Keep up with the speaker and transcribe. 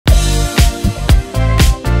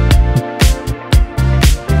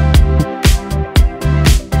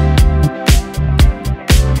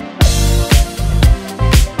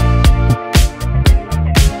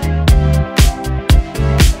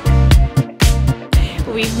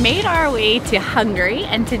We've made our way to Hungary,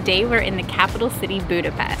 and today we're in the capital city,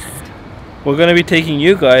 Budapest. We're going to be taking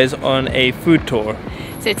you guys on a food tour.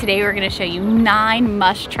 So today we're going to show you 9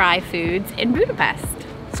 must-try foods in Budapest.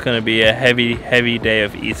 It's going to be a heavy day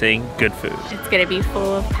of eating good food. It's going to be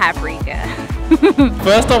full of paprika.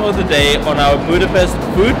 First stop of the day on our Budapest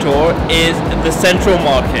food tour is the Central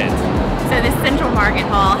Market. So this Central Market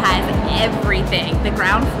hall has everything. The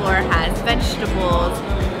ground floor has vegetables,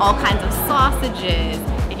 all kinds of sausages.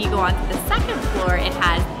 If you go onto the second floor, it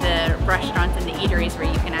has the restaurants and the eateries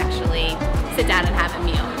where you can actually sit down and have a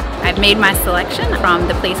meal. I've made my selection from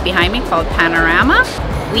the place behind me called Panorama.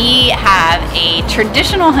 We have a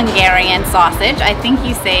traditional Hungarian sausage. I think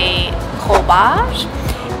you say Kolbász.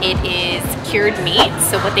 It is cured meat,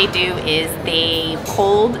 so what they do is they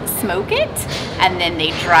cold smoke it and then they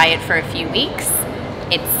dry it for a few weeks.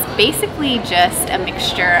 It's basically just a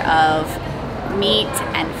mixture of meat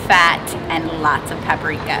and fat and lots of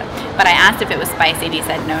paprika. But I asked if it was spicy and he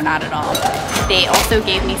said no, not at all. They also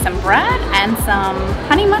gave me some bread and some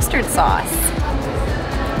honey mustard sauce.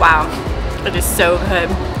 Wow, it is so good.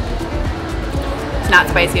 It's not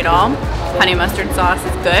spicy at all. Honey mustard sauce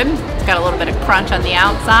is good. It's got a little bit of crunch on the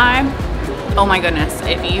outside. Oh my goodness,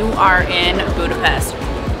 if you are in Budapest,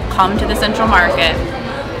 come to the Central Market,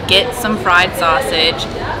 get some fried sausage.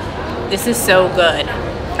 This is so good.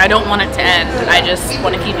 I don't want it to end. I just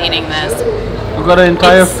want to keep eating this. We've got an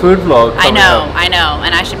entire food vlog. I know,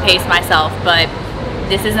 and I should pace myself, but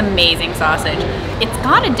this is amazing sausage. It's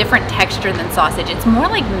got a different texture than sausage. It's more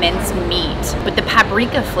like minced meat, but the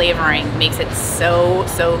paprika flavoring makes it so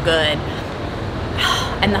good.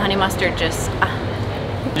 And the honey mustard just...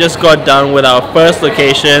 Just got done with our first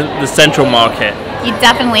location, the Central Market. You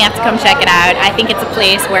definitely have to come check it out. I think it's a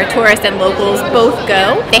place where tourists and locals both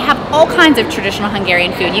go. They have all kinds of traditional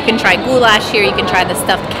Hungarian food. You can try goulash here, you can try the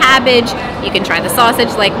stuffed cabbage, you can try the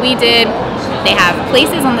sausage like we did. They have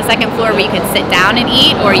places on the second floor where you can sit down and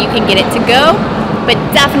eat, or you can get it to go, but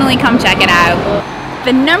definitely come check it out.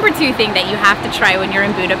 The number 2 thing that you have to try when you're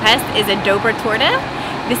in Budapest is a dober torta.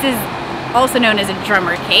 This is also known as a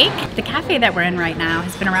drummer cake. The cafe that we're in right now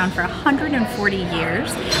has been around for 140 years,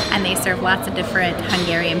 and they serve lots of different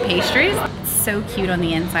Hungarian pastries. It's so cute on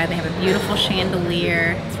the inside. They have a beautiful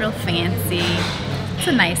chandelier. It's real fancy. It's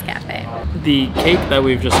a nice cafe. The cake that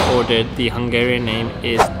we've just ordered, the Hungarian name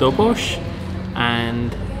is Dobos,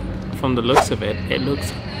 and from the looks of it, it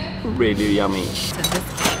looks really yummy. So this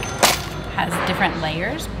cake has different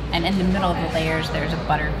layers, and in the middle of the layers there's a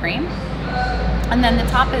buttercream. And then the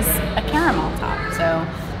top is a caramel top, so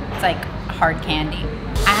it's like hard candy.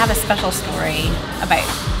 I have a special story about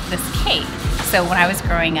this cake. So when I was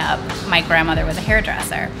growing up, my grandmother was a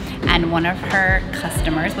hairdresser, and one of her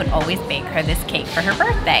customers would always bake her this cake for her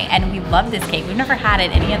birthday, and we loved this cake. We've never had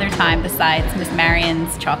it any other time besides Miss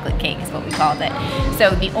Marion's chocolate cake is what we called it.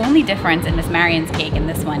 So the only difference in Miss Marion's cake and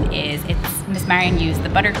this one is Miss Marion used the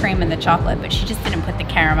buttercream and the chocolate, but she just didn't put the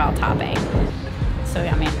caramel topping. So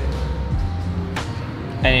yummy.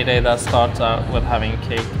 Any day that starts out with having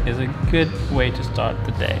cake is a good way to start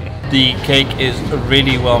the day. The cake is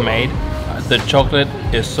really well made. The chocolate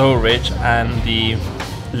is so rich and the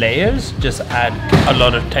layers just add a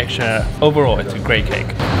lot of texture. Overall, it's a great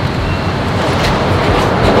cake.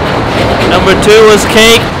 Number 2 was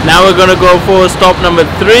cake. Now we're gonna go for stop number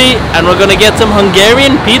 3, and we're gonna get some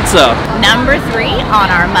Hungarian pizza. Number 3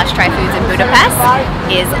 on our must-try foods in Budapest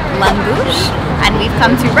is Lángos, and we've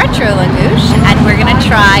come to Retró Lángos, and we're gonna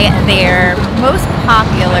try their most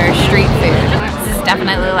popular street food. This is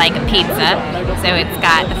definitely like a pizza, so it's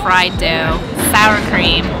got the fried dough, sour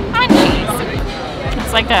cream, and cheese.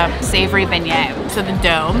 It's like a savory beignet. So the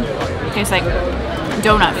dough tastes like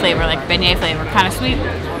donut flavor, like beignet flavor, kind of sweet.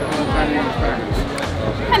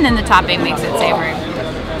 And then the topping makes it savory.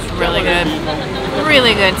 It's really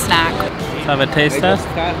good snack. Let's have a taste test.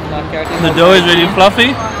 The dough is really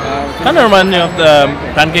fluffy. Kind of reminds me of the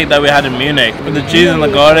pancake that we had in Munich. With the cheese and the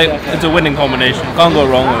garlic, it's a winning combination. Can't go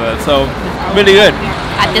wrong with it. So, really good.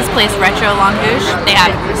 At this place, Retró Lángos, they have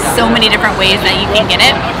so many different ways that you can get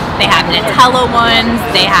it. They have Nutella ones,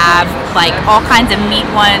 they have like all kinds of meat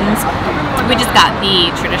ones. We just got the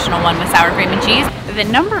traditional one with sour cream and cheese. The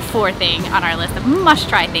number 4 thing on our list of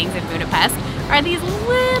must-try things in Budapest are these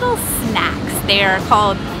little snacks. They are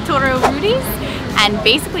called Túró Rudis, and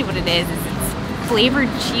basically what it is it's flavored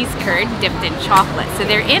cheese curd dipped in chocolate. So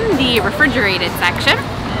they're in the refrigerated section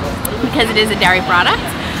because it is a dairy product.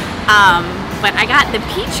 But I got the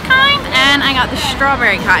peach kind and I got the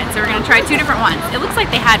strawberry kind, so we're gonna try 2 different ones. It looks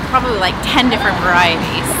like they had probably like 10 different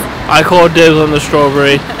varieties. I call dibs on the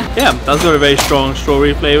strawberry. Yeah, that's got a very strong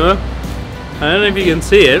strawberry flavor. I don't know if you can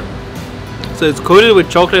see it, So it's coated with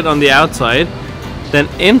chocolate on the outside, then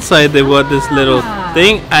inside they've got this little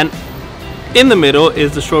thing, and in the middle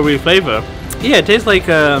is the strawberry flavor. Yeah, it tastes like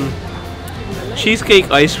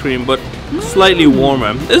cheesecake ice cream, but slightly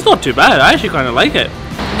warmer. It's not too bad. I actually kind of like it.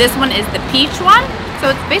 This one is the peach one. So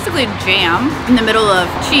it's basically jam in the middle of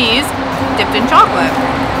cheese dipped in chocolate.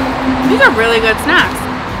 These are really good snacks.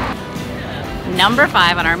 Number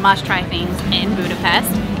 5 on our must-try things in Budapest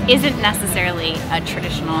isn't necessarily a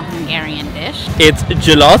traditional Hungarian dish. It's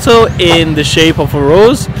gelato in the shape of a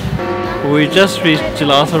rose. We just reached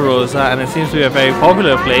Gelato Rosa, and it seems to be a very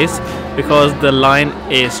popular place because the line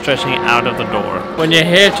is stretching out of the door. When you're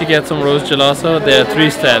here to get some rose gelato, there are 3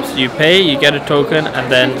 steps. You pay, you get a token,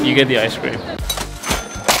 and then you get the ice cream.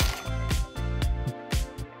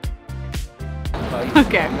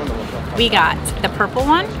 Okay, we got the purple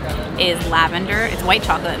one is lavender, it's white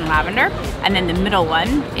chocolate and lavender, and then the middle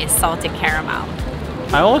one is salted caramel.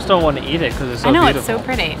 I almost don't want to eat it because it's so beautiful. I know, it's so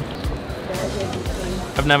pretty.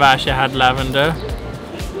 I've never actually had lavender.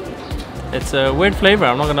 It's a weird flavor,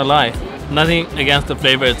 I'm not gonna lie. Nothing against the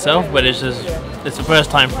flavor itself, but it's the first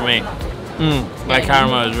time for me. That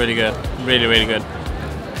caramel is really good, really, really good.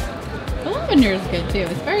 The lavender is good too.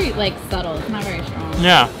 It's very like subtle, it's not very strong.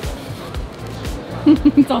 Yeah.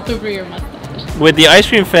 It's all over your mustache. With the ice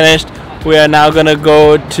cream finished, we are now gonna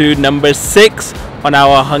go to number 6 on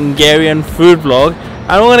our Hungarian food vlog,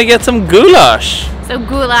 and we're gonna get some goulash. So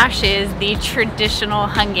goulash is the traditional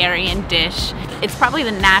Hungarian dish. It's probably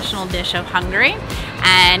the national dish of Hungary,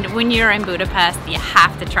 and when you're in Budapest, you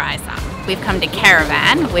have to try some. We've come to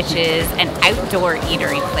Caravan, which is an outdoor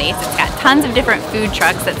eatery place. It's got tons of different food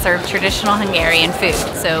trucks that serve traditional Hungarian food.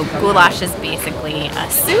 So goulash is basically a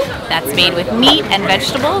soup that's made with meat and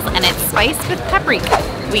vegetables, and it's spiced with paprika.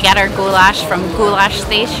 We got our goulash from Goulash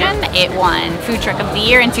Station. It won Food Truck of the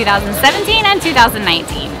Year in 2017 and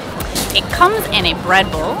 2019. It comes in a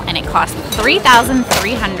bread bowl, and it costs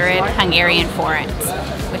 3,300 Hungarian forints,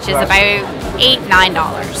 which is about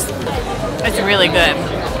 $8–9. It's really good.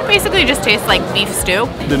 Basically just tastes like beef stew.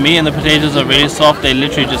 The meat and the potatoes are really soft. They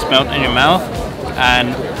literally just melt in your mouth,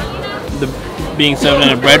 and being served in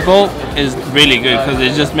a bread bowl is really good because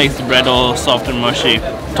it just makes the bread all soft and mushy.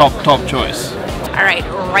 Top choice. All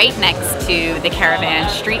right next to the Caravan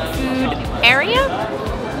street food area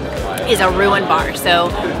is a ruin bar. So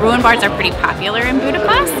ruin bars are pretty popular in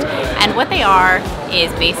Budapest, and what they are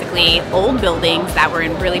is basically old buildings that were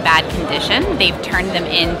in really bad condition. They've turned them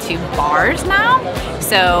into bars now.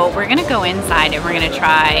 So we're gonna go inside and we're gonna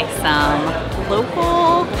try some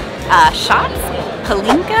local shots.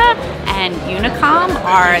 Pálinka and Unicom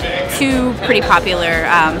are 2 pretty popular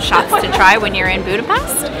shots to try when you're in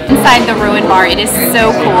Budapest. Inside the ruin bar, it is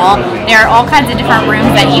so cool. There are all kinds of different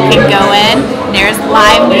rooms that you can go in. There's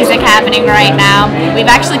live music happening right now. We've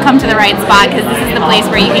actually come to the right spot because this is the place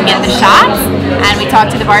where you can get the shots. And we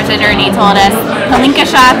talked to the bartender and he told us Pálinka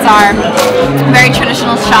shots are very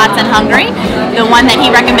traditional shots in Hungary. The one that he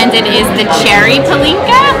recommended is the cherry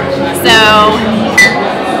Pálinka. So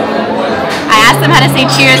I asked him how to say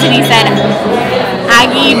cheers and he said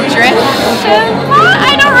Agi Drishava?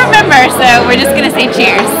 I don't remember, so we're just gonna say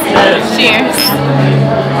cheers. Cheers.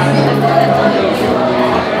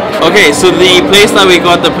 Okay, so the place that we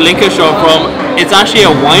got the Pálinka shop from, it's actually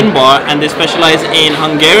a wine bar, and they specialize in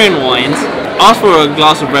Hungarian wines. I asked for a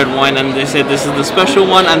glass of red wine and they said this is the special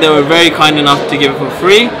one, and they were very kind enough to give it for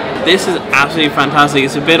free. This is absolutely fantastic.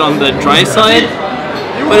 It's a bit on the dry side,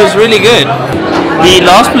 but it's really good. The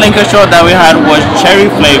last Pálinka shot that we had was cherry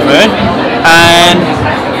flavored, and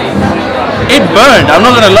it burned. I'm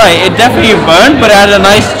not gonna lie, it definitely burned, but it had a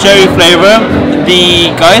nice cherry flavor.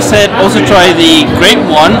 The guy said also try the grape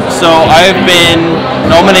one, so I've been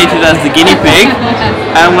nominated as the guinea pig,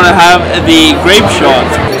 and I'm gonna have the grape shot.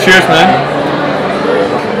 Cheers, man.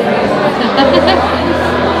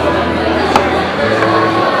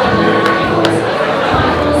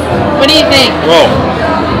 What do you think? Whoa,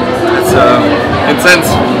 it's intense.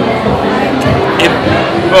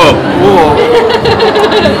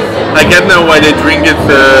 I get now why they drink it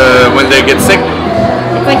when they get sick.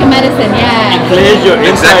 It's like a medicine, yeah. It clears your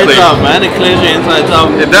insides out, man. It clears your insides out.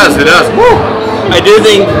 It does, it does. Woo! I do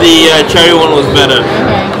think the cherry one was better.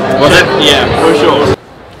 Okay. Was it? Yeah, for sure.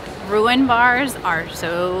 Ruin bars are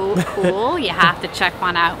so cool. You have to check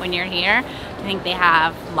one out when you're here. I think they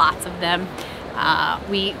have lots of them.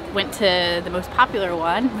 We went to the most popular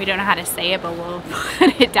one. We don't know how to say it, but we'll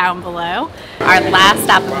put it down below. Our last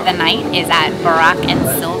stop of the night is at Barak and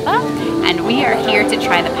Silva, and we are here to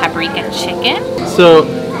try the Paprika Chicken. So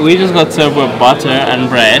we just got served with butter and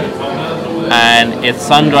bread, and it's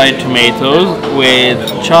sun-dried tomatoes with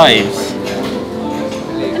chives.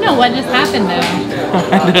 And No, what just happened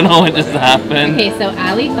though? I don't know what just happened. Okay, so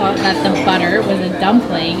Ali thought that the butter was a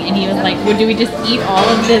dumpling, and he was like, well, do we just eat all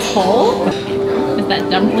of this whole? Is that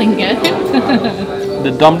dumpling good?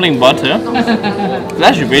 The dumpling butter is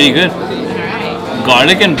actually really good. Alright.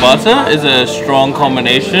 Garlic and butter is a strong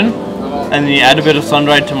combination, and then you add a bit of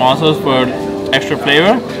sun-dried tomatoes for extra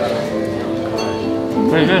flavor.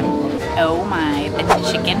 Very good. Oh my,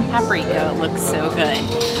 the chicken paprika looks so good.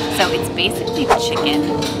 So it's basically chicken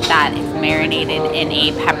that is marinated in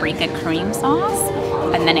a paprika cream sauce,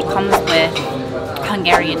 and then it comes with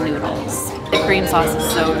Hungarian noodles. The cream sauce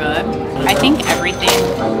is so good. I think everything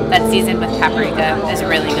that's seasoned with paprika is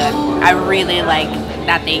really good. I really like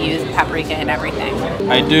that they use paprika in everything.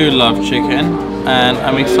 I do love chicken, and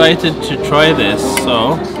I'm excited to try this.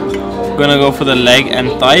 So I'm gonna go for the leg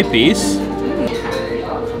and thigh piece.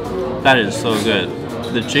 That is so good.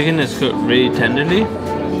 The chicken is cooked really tenderly,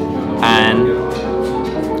 and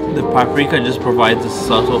the paprika just provides a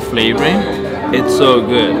subtle flavoring. It's so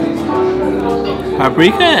good.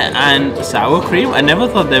 Paprika and sour cream, I never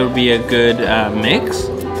thought there would be a good mix,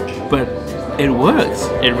 but it works.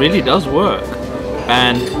 It really does work.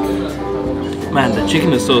 And man, the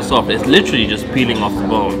chicken is so soft. It's literally just peeling off the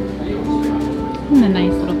bone. And the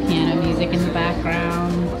nice little piano music in the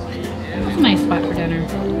background. It's a nice spot for dinner.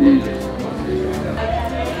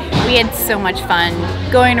 We had so much fun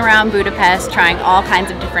going around Budapest, trying all kinds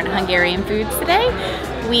of different Hungarian foods today.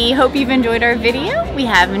 We hope you've enjoyed our video. We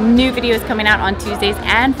have new videos coming out on Tuesdays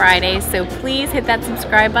and Fridays, so please hit that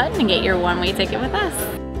subscribe button and get your one-way ticket with us.